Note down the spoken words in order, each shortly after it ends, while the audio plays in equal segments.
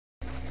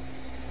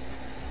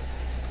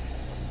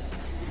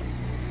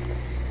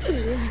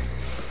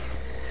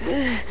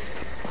There.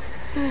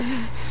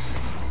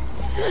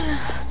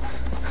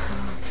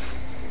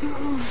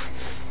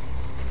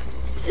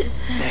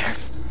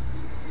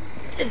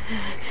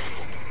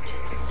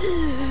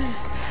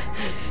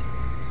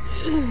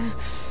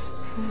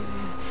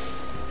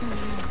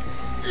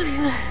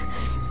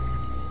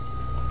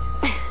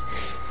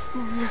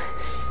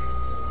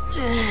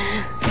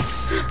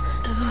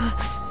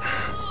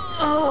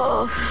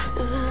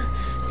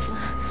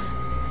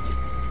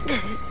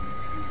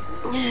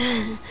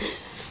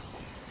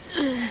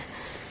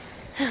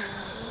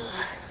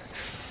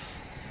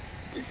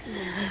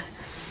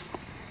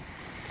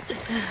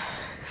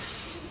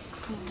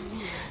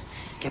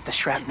 Get the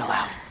shrapnel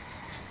out.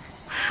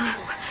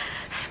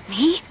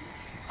 Me?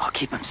 I'll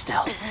keep him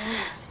still.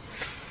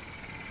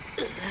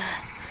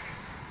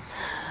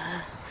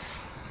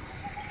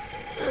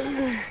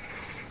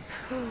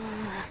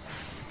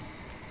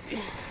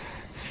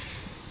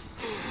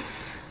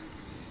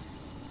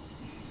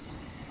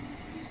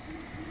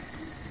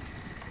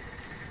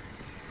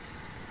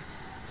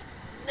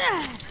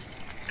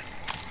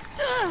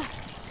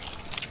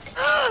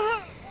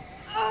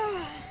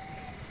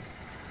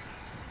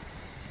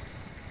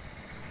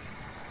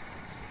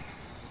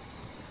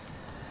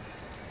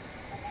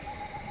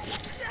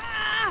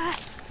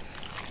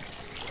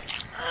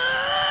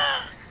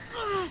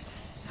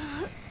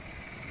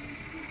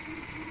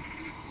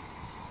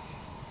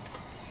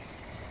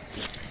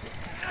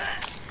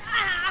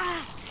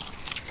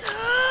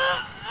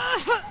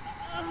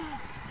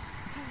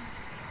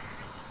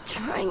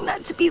 Trying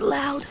not to be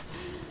loud.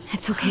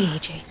 It's okay,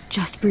 AJ.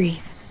 Just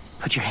breathe.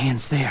 Put your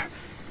hands there.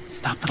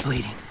 Stop the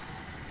bleeding.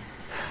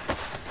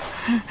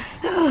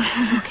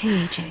 It's okay,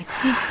 AJ.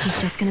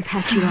 He's just gonna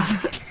patch you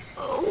up.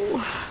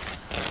 Oh.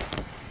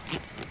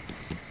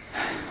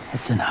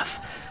 It's enough.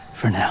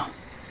 For now.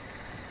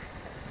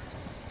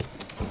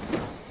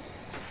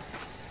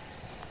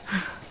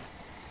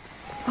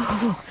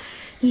 Oh,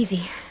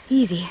 easy,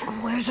 easy.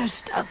 Where's our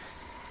stuff?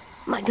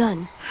 My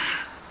gun.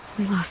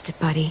 We lost it,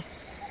 buddy.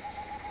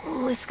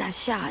 Lewis got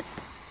shot.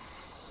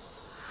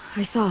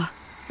 I saw.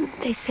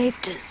 They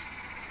saved us.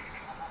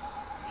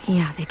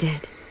 Yeah, they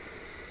did.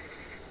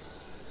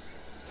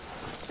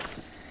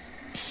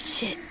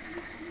 Shit.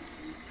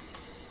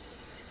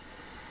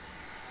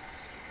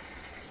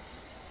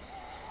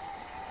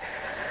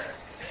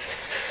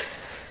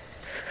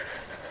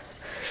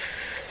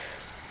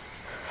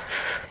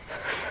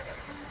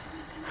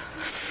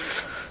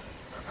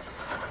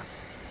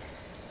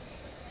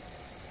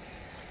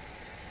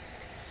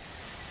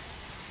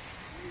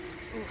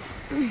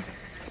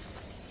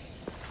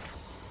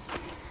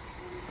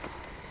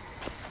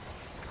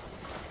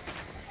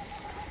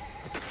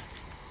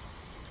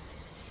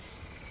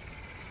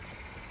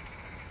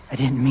 I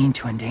didn't mean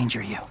to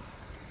endanger you.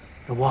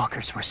 The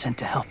walkers were sent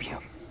to help you.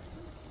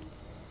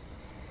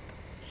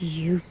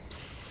 You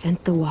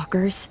sent the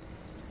walkers?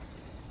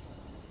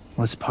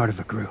 Was part of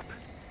a group.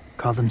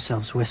 Call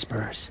themselves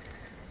Whisperers.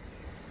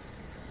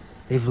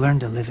 They've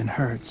learned to live in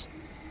herds,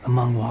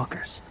 among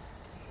walkers.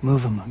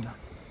 Move among them.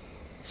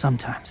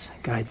 Sometimes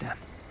guide them.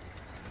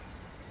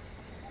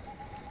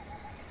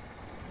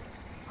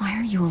 Why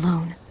are you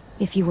alone,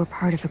 if you were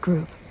part of a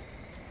group?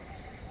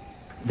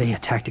 They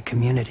attacked a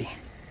community.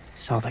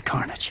 Saw the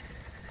carnage.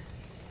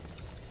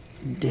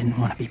 Didn't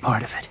want to be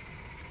part of it.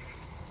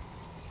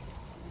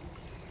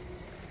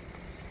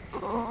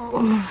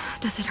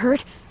 Does it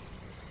hurt?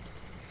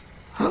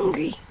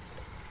 Hungry.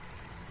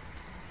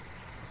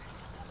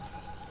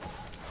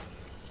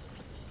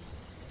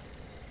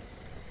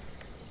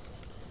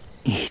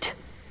 Eat.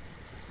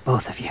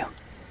 Both of you.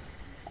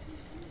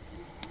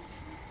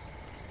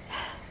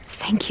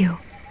 Thank you.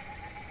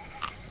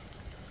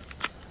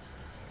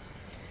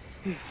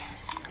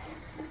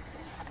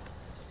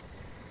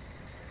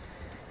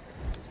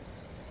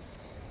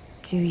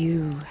 Do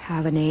you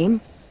have a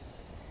name?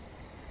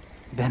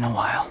 Been a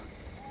while.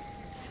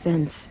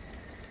 Since...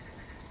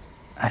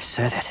 I've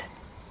said it.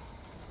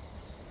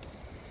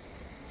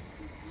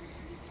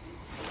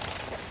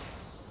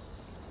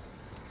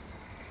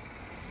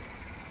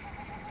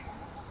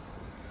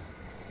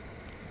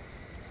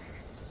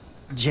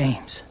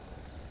 James.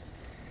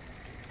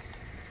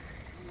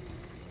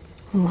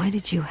 Why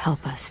did you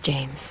help us,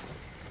 James?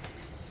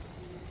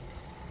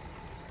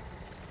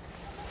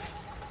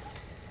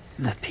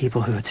 The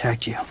people who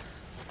attacked you.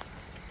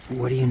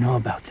 What do you know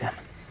about them?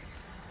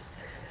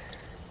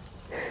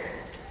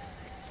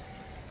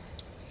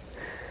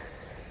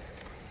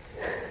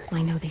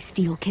 I know they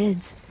steal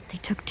kids. They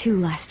took 2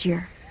 last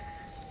year.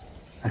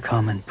 A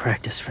common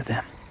practice for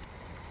them.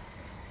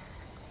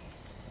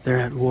 They're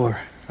at war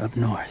up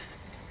north.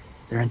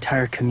 Their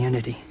entire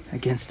community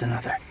against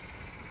another.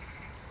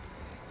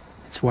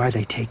 It's why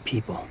they take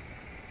people.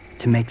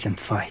 To make them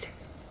fight.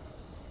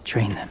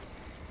 Train them.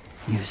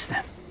 Use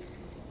them.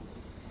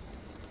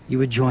 You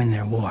would join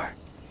their war.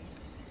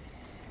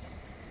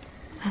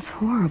 That's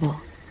horrible.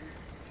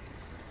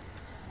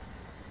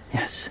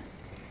 Yes.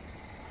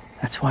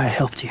 That's why I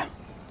helped you.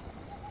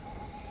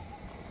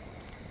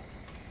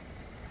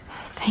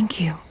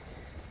 Thank you.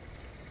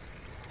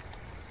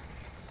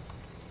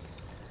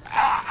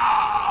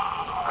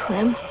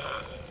 Clem?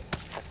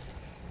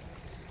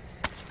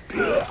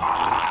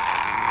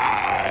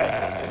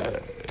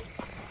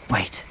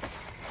 Wait.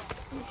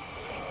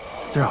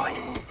 Throw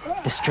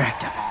it.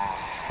 Distract him.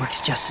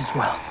 Works just as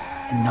well,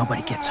 and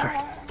nobody gets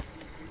hurt.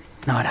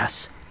 Not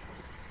us.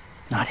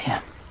 Not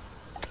him.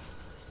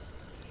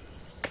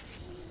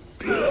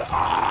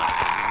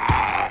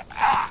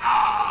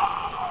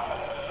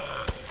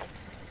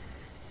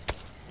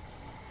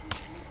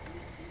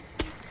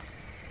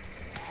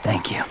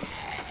 Thank you.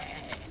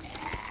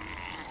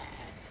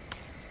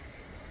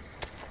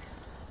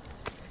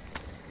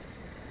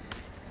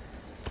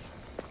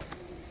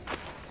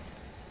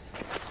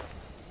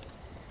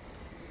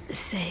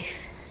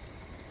 Safe.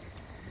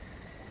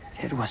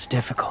 It was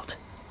difficult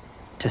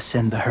to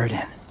send the herd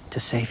in to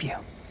save you.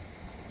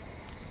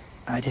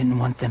 I didn't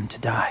want them to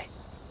die.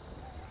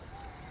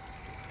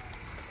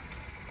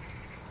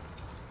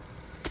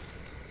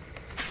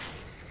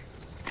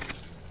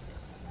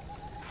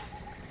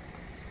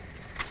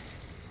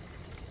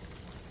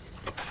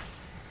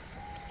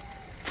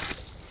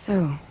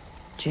 So,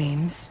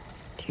 James,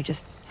 do you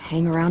just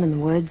hang around in the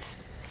woods,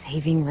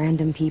 saving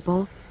random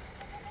people?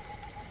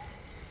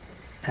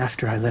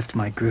 After I left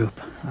my group,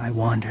 I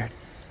wandered.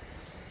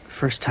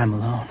 First time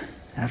alone,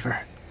 ever.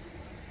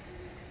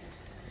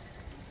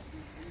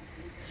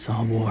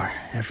 Saw war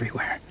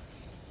everywhere.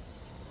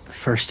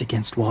 First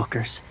against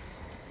walkers,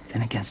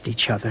 then against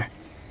each other.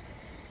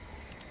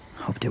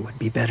 Hoped it would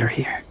be better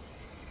here.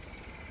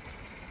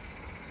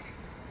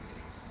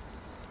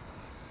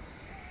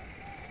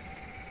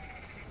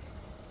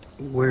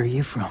 Where are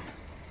you from?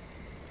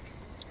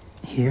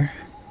 Here?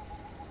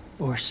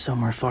 Or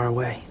somewhere far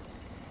away?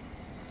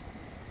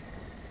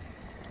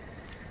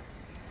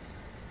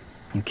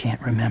 You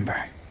can't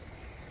remember.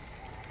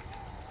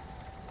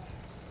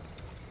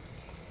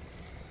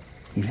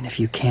 Even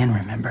if you can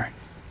remember,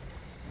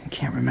 you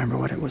can't remember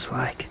what it was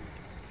like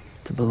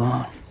to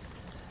belong.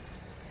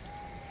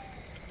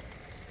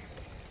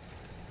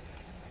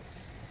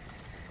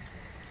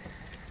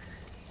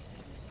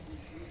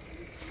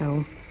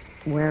 So,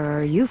 where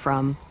are you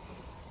from?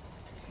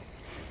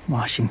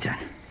 Washington.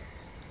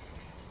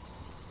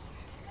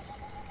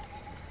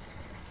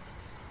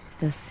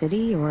 The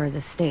city or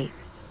the state?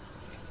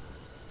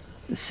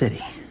 The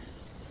city.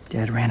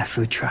 Dad ran a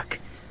food truck.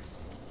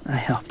 I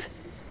helped.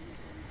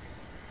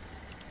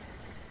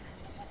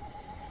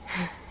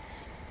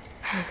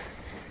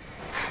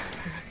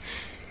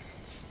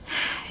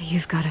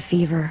 You've got a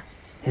fever.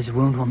 His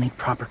wound will need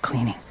proper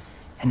cleaning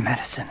and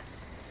medicine,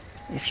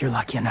 if you're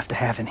lucky enough to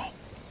have any.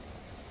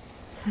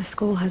 The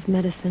school has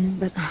medicine,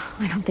 but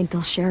I don't think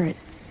they'll share it.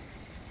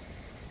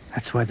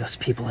 That's why those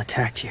people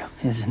attacked you,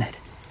 isn't it?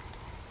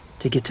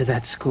 To get to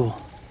that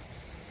school.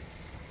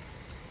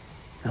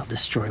 They'll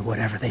destroy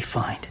whatever they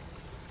find.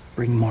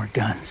 Bring more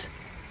guns,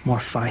 more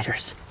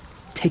fighters.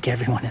 Take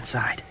everyone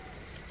inside.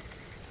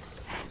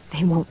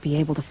 They won't be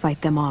able to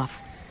fight them off.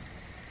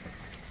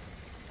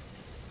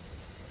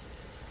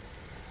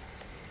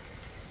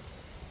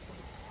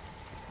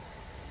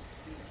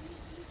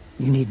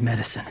 You need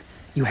medicine.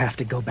 You have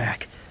to go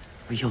back,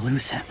 or you'll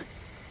lose him.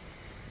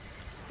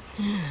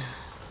 I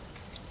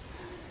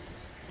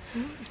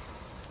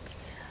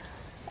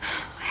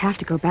have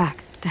to go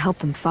back to help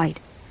them fight.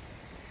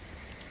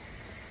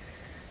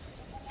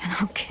 And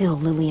I'll kill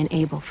Lily and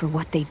Abel for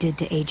what they did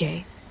to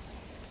AJ.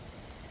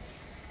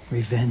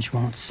 Revenge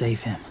won't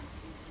save him.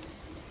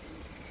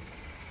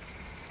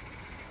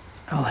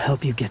 I'll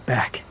help you get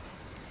back,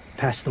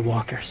 past the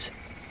walkers.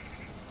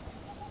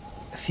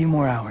 A few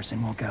more hours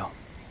and we'll go.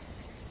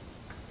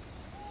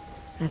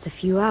 That's a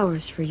few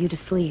hours for you to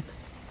sleep.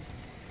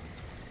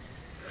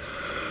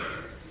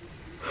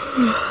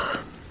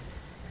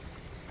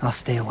 I'll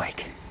stay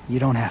awake. You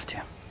don't have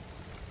to.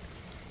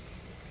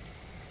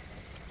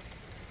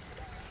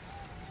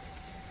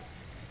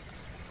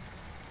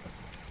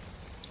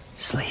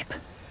 Sleep.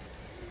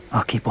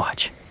 I'll keep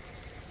watch.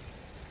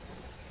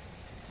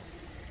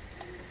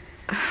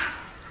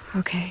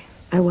 Okay,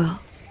 I will.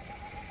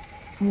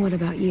 What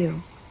about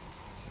you?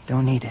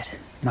 Don't need it.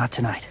 Not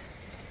tonight.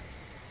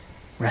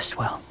 Rest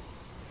well.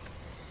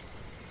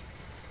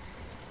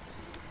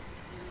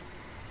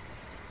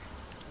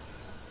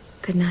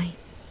 Good night.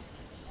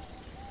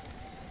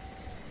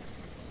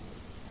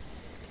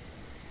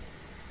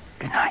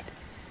 Good night.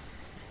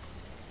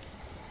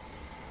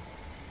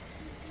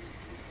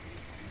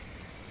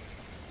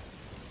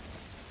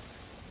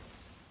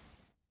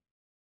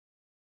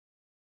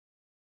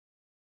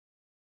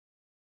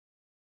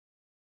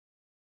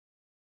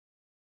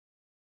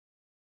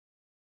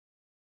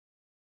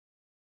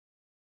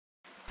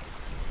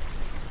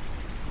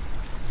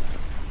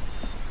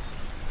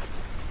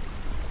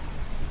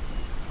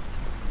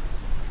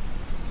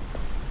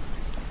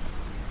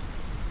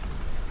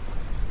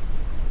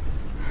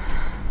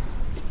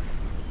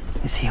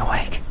 Is he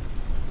awake?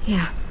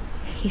 Yeah,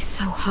 he's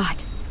so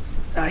hot.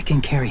 I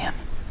can carry him.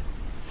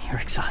 You're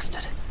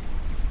exhausted.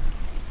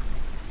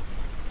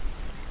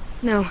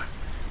 No,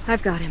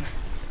 I've got him.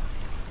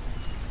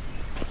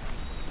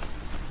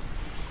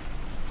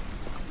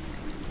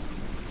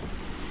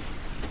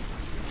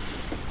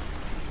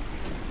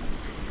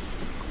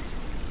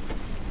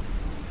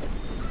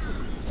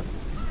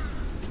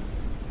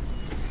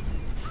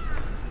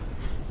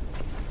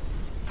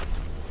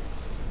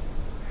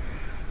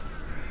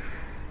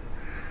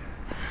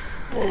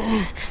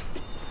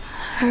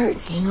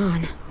 Hurts. Hang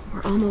on.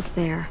 We're almost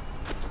there.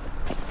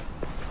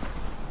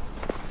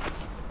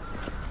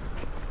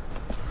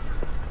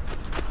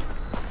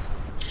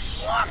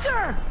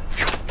 Walker!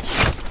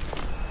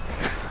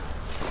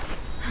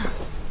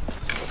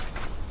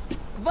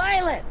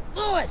 Violet!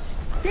 Lewis!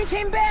 They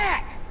came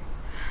back!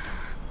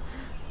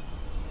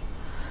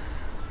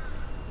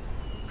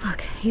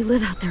 Look, you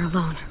live out there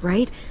alone,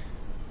 right?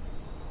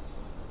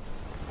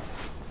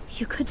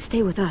 You could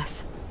stay with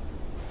us.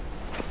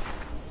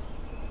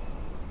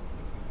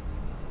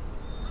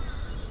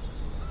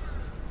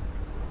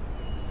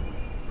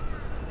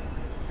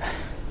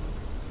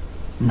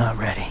 Not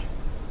ready.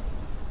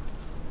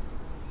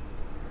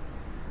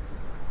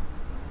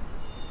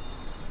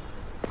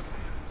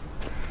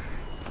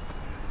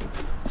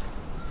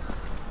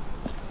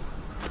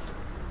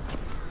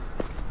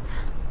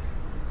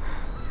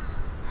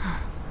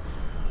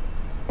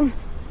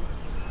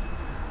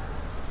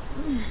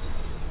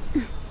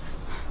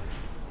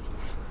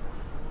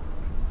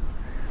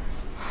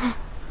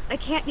 I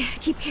can't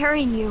keep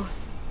carrying you.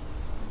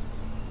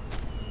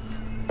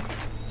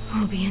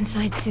 We'll be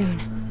inside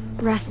soon.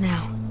 Rest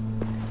now.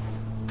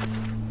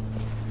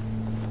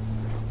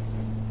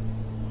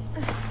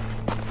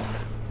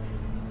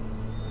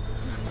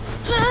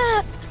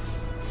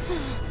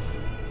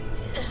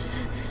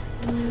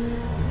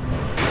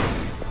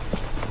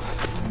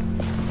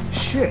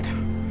 Shit!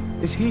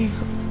 Is he...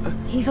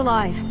 He's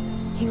alive.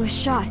 He was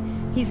shot.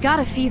 He's got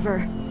a fever.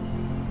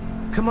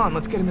 Come on,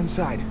 let's get him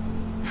inside.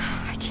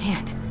 I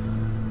can't.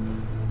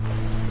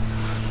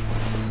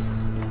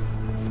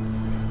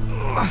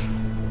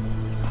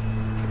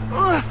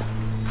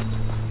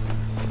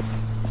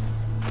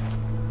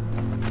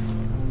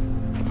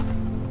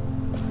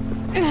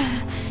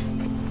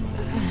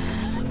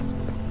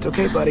 It's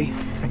okay, buddy.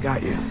 I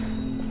got you.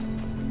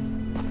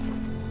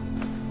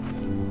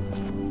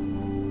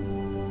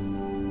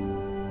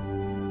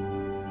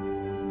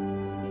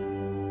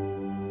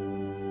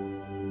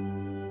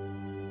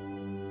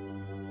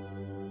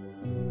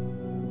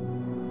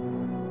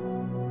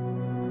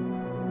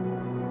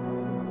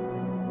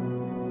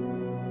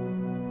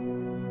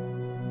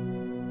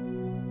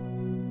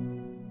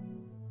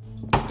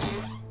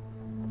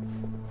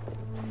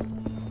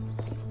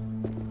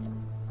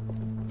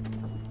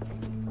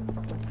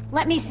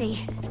 Let me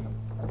see.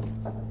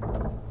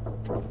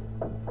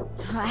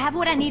 I have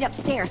what I need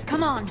upstairs.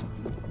 Come on.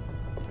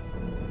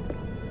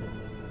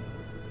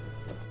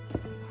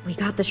 We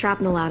got the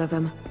shrapnel out of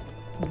him.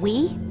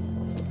 We?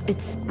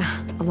 It's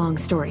a long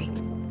story.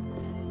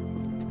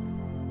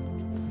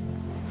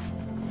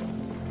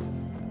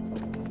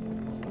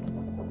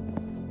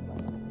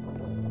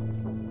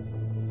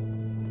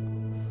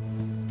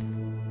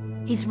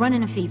 He's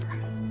running a fever.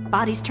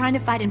 Body's trying to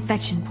fight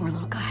infection, poor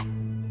little guy.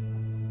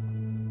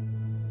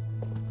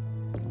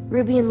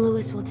 Ruby and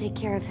Lewis will take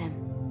care of him.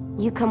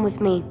 You come with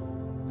me.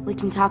 We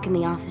can talk in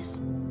the office.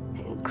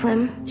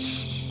 Clem?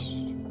 Shh.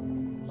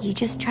 You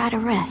just try to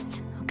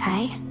rest,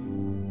 okay?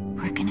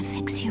 We're gonna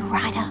fix you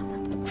right up.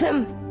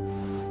 Clem!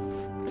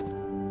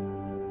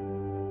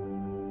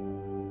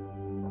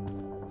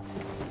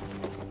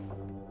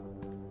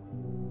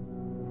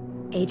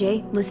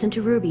 AJ, listen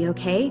to Ruby,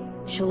 okay?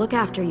 She'll look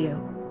after you.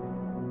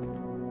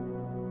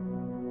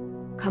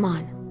 Come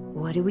on,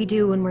 what do we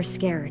do when we're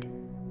scared?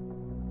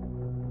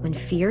 When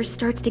fear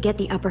starts to get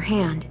the upper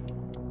hand,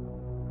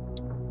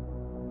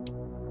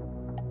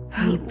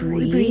 we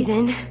breathe. We breathe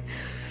in.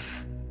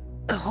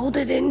 Hold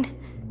it in.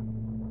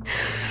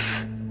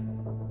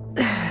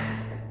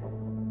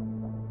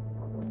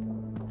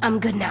 I'm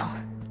good now.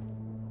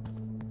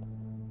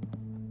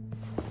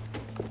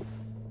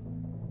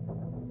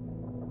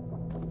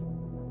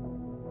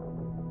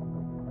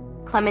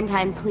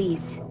 Clementine,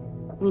 please.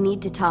 We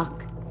need to talk.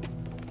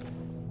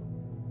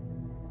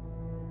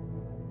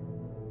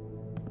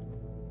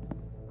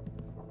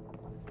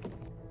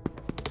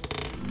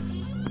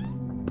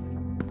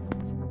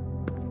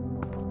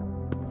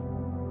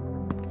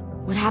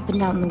 What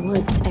happened out in the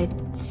woods? I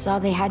saw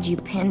they had you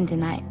pinned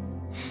and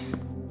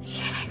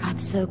Shit, I got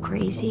so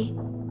crazy.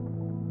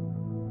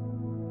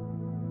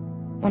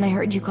 When I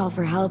heard you call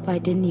for help, I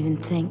didn't even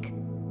think.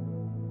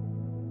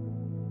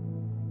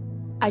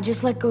 I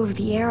just let go of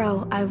the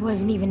arrow. I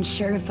wasn't even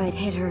sure if I'd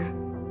hit her.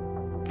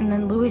 And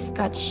then Lewis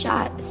got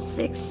shot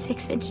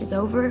 6 inches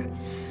over.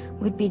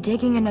 We'd be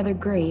digging another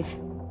grave.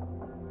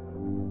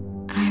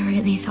 I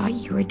really thought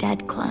you were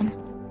dead, Clem.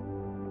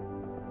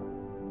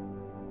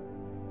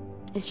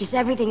 It's just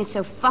everything is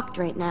so fucked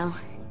right now,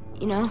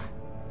 you know?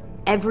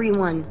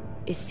 Everyone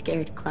is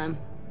scared, Clem.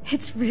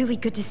 It's really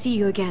good to see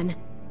you again.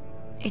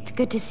 It's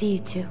good to see you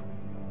too.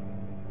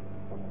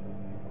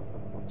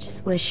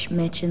 Just wish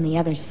Mitch and the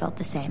others felt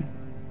the same.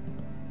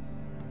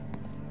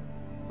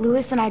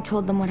 Lewis and I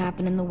told them what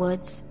happened in the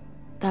woods.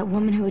 That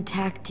woman who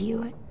attacked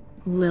you.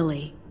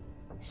 Lily.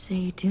 So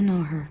you do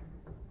know her.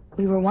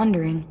 We were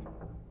wondering.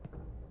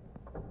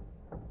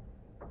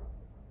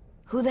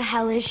 Who the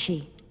hell is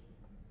she?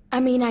 I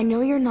mean, I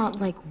know you're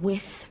not, like,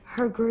 with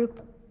her group.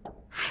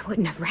 I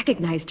wouldn't have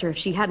recognized her if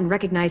she hadn't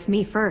recognized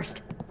me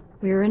first.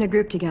 We were in a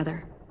group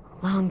together.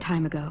 A long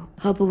time ago.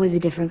 Hope it was a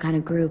different kind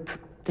of group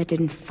that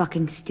didn't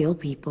fucking steal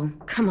people.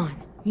 Come on,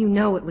 you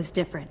know it was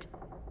different.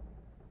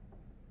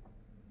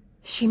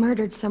 She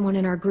murdered someone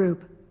in our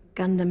group,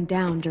 gunned them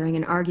down during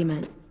an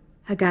argument.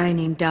 A guy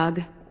named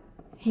Doug.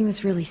 He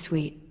was really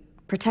sweet.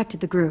 Protected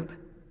the group.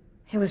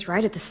 It was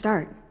right at the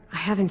start. I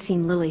haven't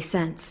seen Lily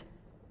since.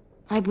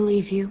 I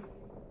believe you.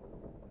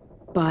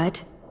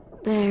 But...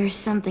 There's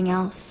something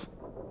else.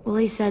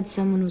 Willie said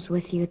someone was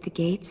with you at the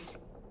gates.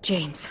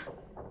 James.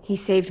 He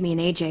saved me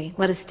and AJ,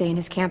 let us stay in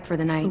his camp for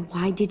the night. But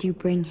why did you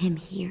bring him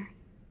here?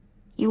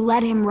 You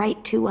led him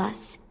right to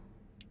us.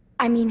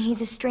 I mean,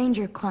 he's a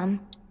stranger, Clem.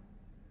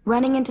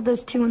 Running into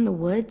those two in the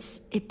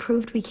woods, it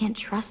proved we can't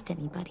trust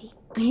anybody.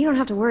 You don't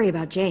have to worry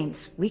about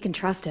James. We can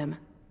trust him.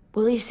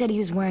 Willie said he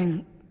was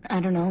wearing, I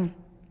don't know,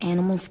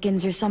 animal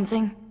skins or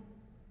something?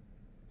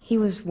 He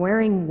was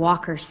wearing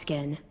walker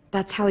skin.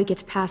 That's how he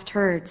gets past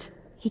herds.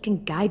 He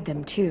can guide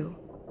them, too.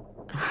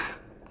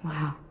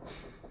 Wow.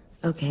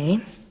 Okay.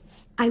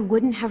 I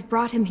wouldn't have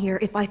brought him here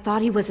if I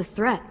thought he was a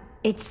threat.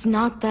 It's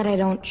not that I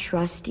don't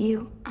trust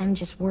you. I'm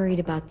just worried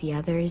about the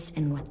others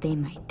and what they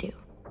might do.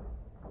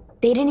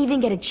 They didn't even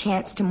get a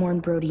chance to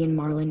mourn Brody and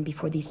Marlon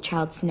before these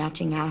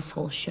child-snatching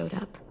assholes showed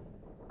up.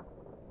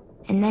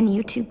 And then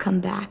you two come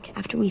back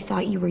after we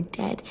thought you were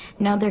dead.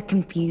 Now they're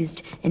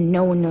confused, and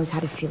no one knows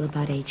how to feel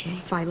about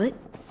AJ. Violet,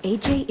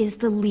 AJ is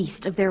the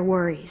least of their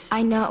worries.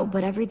 I know,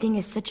 but everything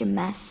is such a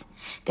mess.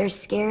 They're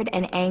scared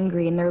and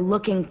angry, and they're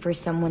looking for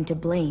someone to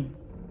blame.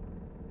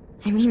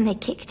 I mean, they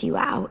kicked you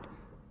out.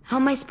 How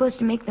am I supposed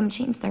to make them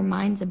change their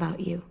minds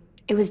about you?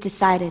 It was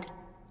decided.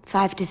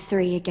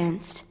 5-3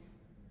 against.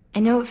 I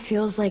know it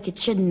feels like it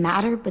shouldn't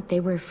matter, but they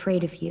were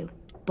afraid of you.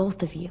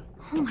 Both of you.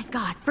 Oh my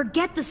god,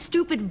 forget the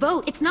stupid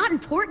vote. It's not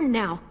important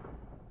now.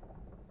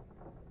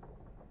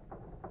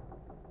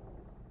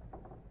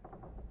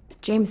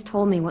 James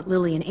told me what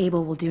Lily and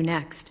Abel will do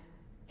next.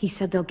 He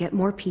said they'll get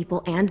more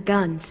people and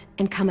guns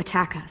and come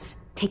attack us.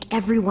 Take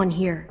everyone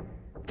here.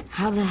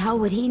 How the hell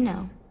would he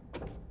know?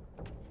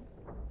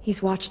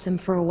 He's watched them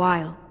for a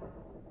while.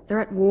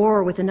 They're at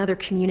war with another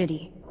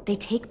community. They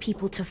take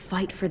people to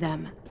fight for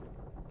them.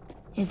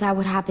 Is that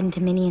what happened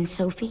to Minnie and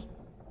Sophie?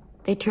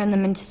 They turned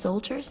them into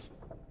soldiers?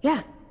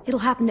 Yeah, it'll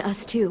happen to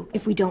us too,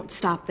 if we don't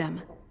stop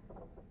them.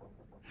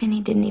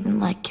 Minnie didn't even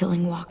like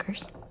killing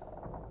walkers.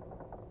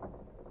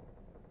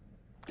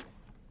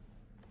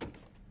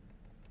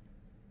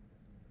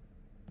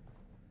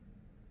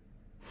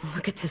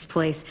 Look at this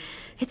place.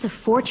 It's a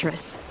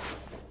fortress.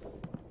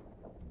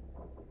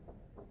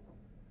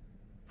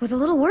 With a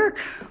little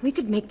work, we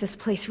could make this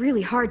place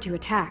really hard to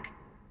attack.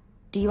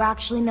 Do you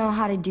actually know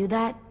how to do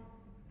that?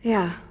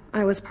 Yeah,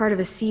 I was part of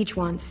a siege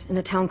once, in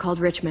a town called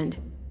Richmond.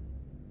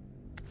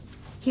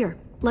 Here,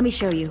 let me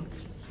show you.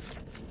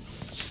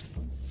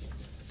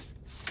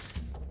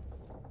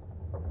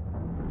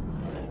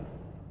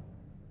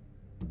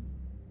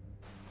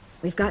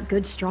 We've got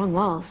good, strong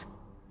walls.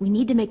 We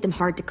need to make them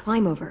hard to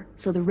climb over,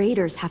 so the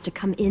raiders have to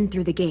come in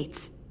through the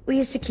gates. We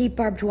used to keep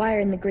barbed wire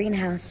in the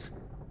greenhouse.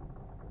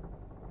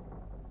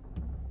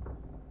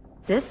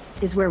 This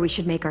is where we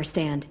should make our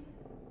stand.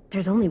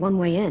 There's only one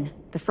way in,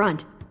 the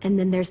front, and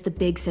then there's the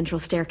big central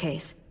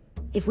staircase.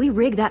 If we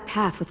rig that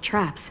path with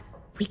traps,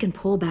 we can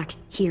pull back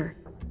here.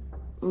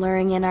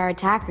 Luring in our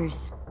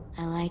attackers.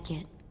 I like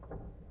it.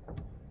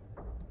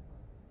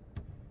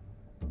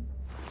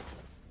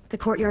 The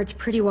courtyard's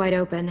pretty wide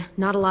open,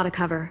 not a lot of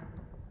cover.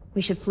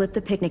 We should flip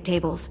the picnic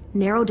tables,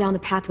 narrow down the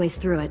pathways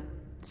through it.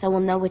 So we'll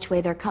know which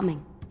way they're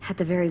coming. At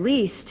the very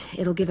least,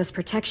 it'll give us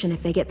protection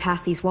if they get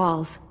past these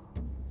walls.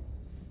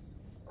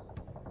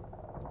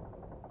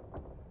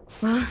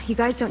 Well, you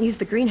guys don't use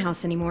the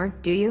greenhouse anymore,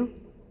 do you?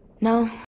 No,